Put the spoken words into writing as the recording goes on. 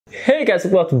Hey guys,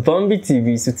 welcome to Bambi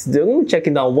TV. So today we're going to be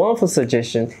checking out one of our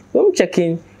suggestions. We're going to be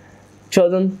checking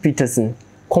Jordan Peterson,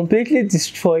 completely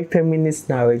destroy feminist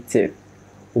narrative.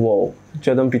 Whoa,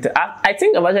 Jordan Peterson. I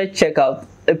think I've actually checked out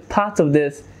a part of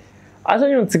this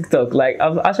actually on TikTok. Like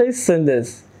I've actually seen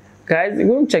this. Guys, we're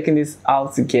going to be checking this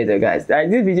out together, guys. Like,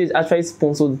 this video is actually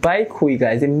sponsored by Koi,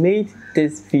 guys. They made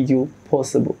this video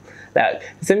possible. Like,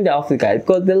 same the outfit, guys,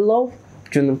 because they love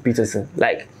Jordan Peterson.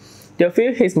 Like, they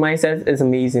feel his mindset is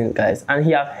amazing, guys, and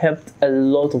he have helped a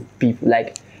lot of people,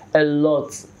 like a lot.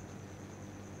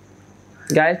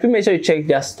 Guys, please make sure you check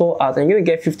their store out, and you're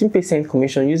gonna get 15%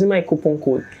 commission using my coupon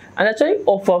code, and actually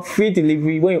offer free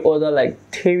delivery when you order like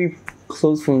 3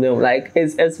 clothes from them. Like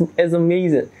it's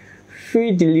amazing,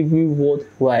 free delivery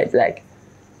worldwide. Like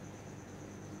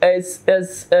it's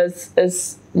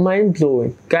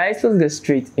mind-blowing. Guys, let's get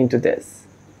straight into this.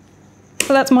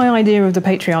 Well, that's my idea of the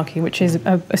patriarchy, which is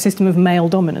a system of male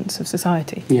dominance of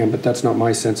society. Yeah, but that's not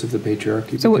my sense of the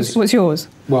patriarchy. So what's yours?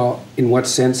 Well, in what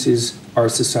sense is our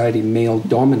society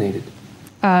male-dominated?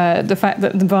 The fact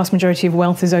that the vast majority of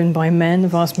wealth is owned by men, the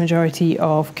vast majority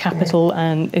of capital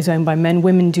is owned by men.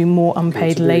 Women do more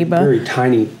unpaid labour. A very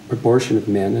tiny proportion of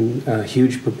men, and a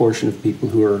huge proportion of people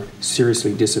who are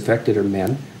seriously disaffected are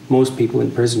men. Most people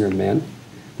in prison are men.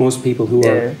 Most people who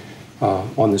are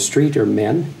on the street are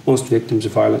men. Most victims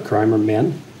of violent crime are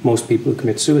men. Most people who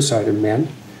commit suicide are men.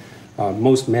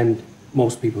 Most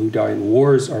people who die in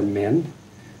wars are men.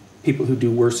 People who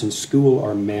do worse in school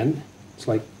are men. It's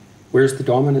like, where's the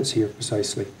dominance here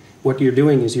precisely? What you're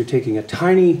doing is you're taking a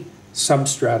tiny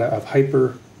substrata of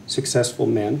hyper-successful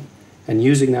men and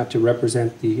using that to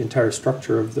represent the entire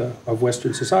structure of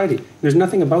Western society. There's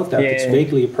nothing about that that's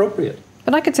vaguely appropriate.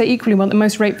 But I could say equally well that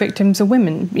most rape victims are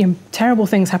women. You know, terrible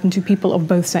things happen to people of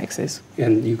both sexes.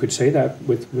 And you could say that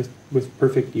with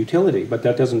perfect utility, but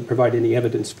that doesn't provide any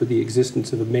evidence for the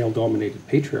existence of a male-dominated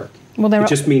patriarchy. Well, it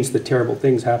just means that terrible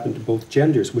things happen to both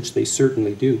genders, which they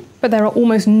certainly do. But there are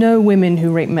almost no women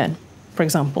who rape men, for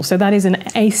example. So that is an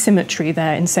asymmetry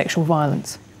there in sexual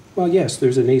violence. Well, yes,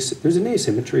 there's an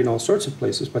asymmetry in all sorts of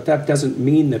places, but that doesn't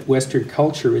mean that Western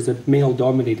culture is a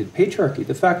male-dominated patriarchy.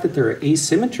 The fact that there are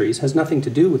asymmetries has nothing to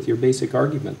do with your basic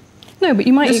argument. No, but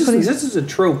you might This is a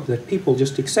trope that people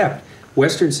just accept.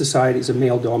 Western society is a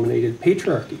male-dominated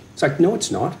patriarchy. It's like, no,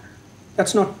 it's not.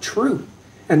 That's not true.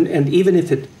 And even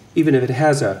if it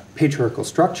has a patriarchal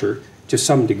structure to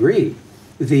some degree,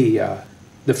 the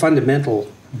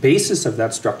fundamental basis of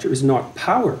that structure is not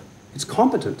power; it's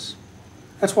competence.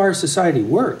 That's why our society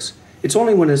works. It's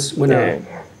only when a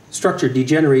structure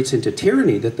degenerates into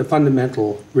tyranny that the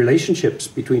fundamental relationships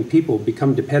between people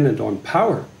become dependent on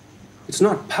power. It's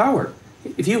not power.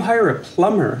 If you hire a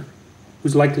plumber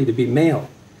who's likely to be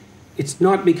male, it's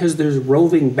not because there's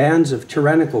roving bands of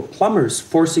tyrannical plumbers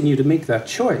forcing you to make that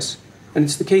choice. And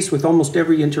it's the case with almost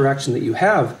every interaction that you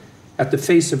have at the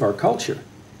face of our culture.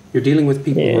 You're dealing with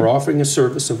people who are offering a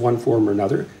service of one form or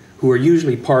another, who are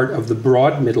usually part of the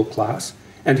broad middle class,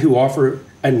 and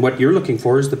what you're looking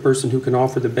for is the person who can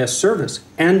offer the best service,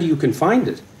 and you can find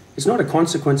it. It's not a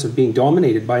consequence of being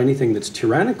dominated by anything that's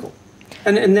tyrannical.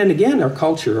 And then again, our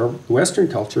culture, our Western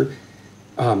culture,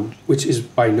 which is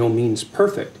by no means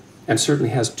perfect, and certainly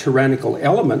has tyrannical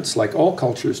elements like all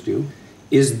cultures do,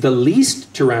 is the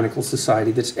least tyrannical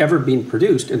society that's ever been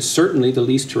produced, and certainly the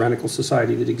least tyrannical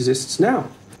society that exists now.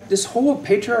 This whole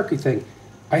patriarchy thing,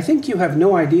 I think you have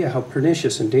no idea how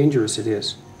pernicious and dangerous it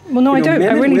is. Well, no, I don't.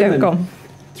 I really don't. Go on.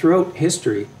 Throughout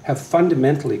history have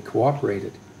fundamentally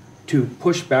cooperated to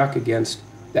push back against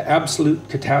the absolute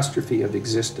catastrophe of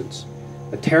existence.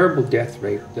 A terrible death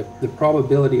rate, the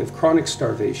probability of chronic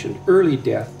starvation, early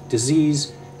death,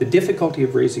 disease, the difficulty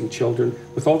of raising children,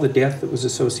 with all the death that was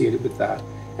associated with that.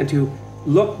 And to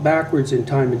look backwards in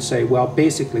time and say, well,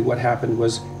 basically what happened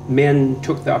was men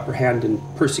took the upper hand and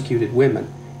persecuted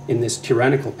women in this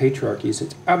tyrannical patriarchy is an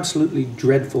absolutely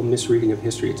dreadful misreading of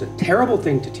history. It's a terrible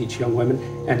thing to teach young women,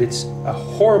 and it's a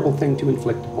horrible thing to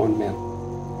inflict upon men.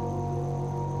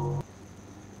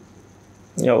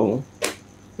 Yo,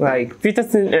 like,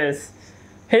 Peterson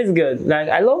he's good. Like,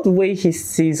 I love the way he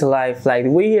sees life, like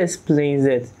the way he explains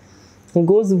it. He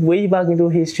goes way back into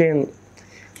history, and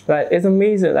like, it's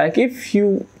amazing. Like, if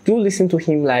you do listen to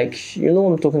him, like, you know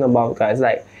what I'm talking about, guys.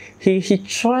 Like, he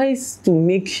tries to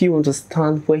make you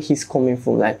understand where he's coming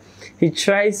from. Like, he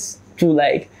tries to,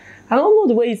 like, I don't know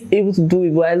the way he's able to do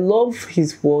it, but I love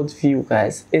his worldview,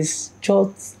 guys. It's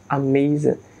just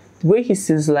amazing. The way he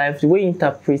sees life, the way he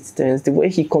interprets things, the way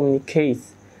he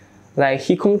communicates. Like,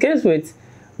 he communicates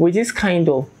with this kind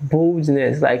of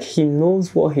boldness. Like, he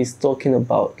knows what he's talking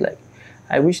about. Like,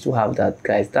 I wish to have that,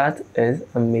 guys. That is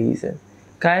amazing.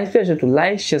 Guys, please sure to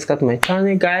like, share, subscribe to my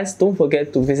channel. Guys, don't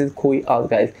forget to visit Koi out,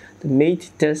 guys. They made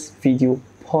this video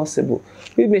possible.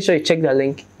 Please make sure you check the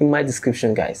link in my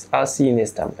description, guys. I'll see you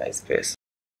next time, guys. Peace.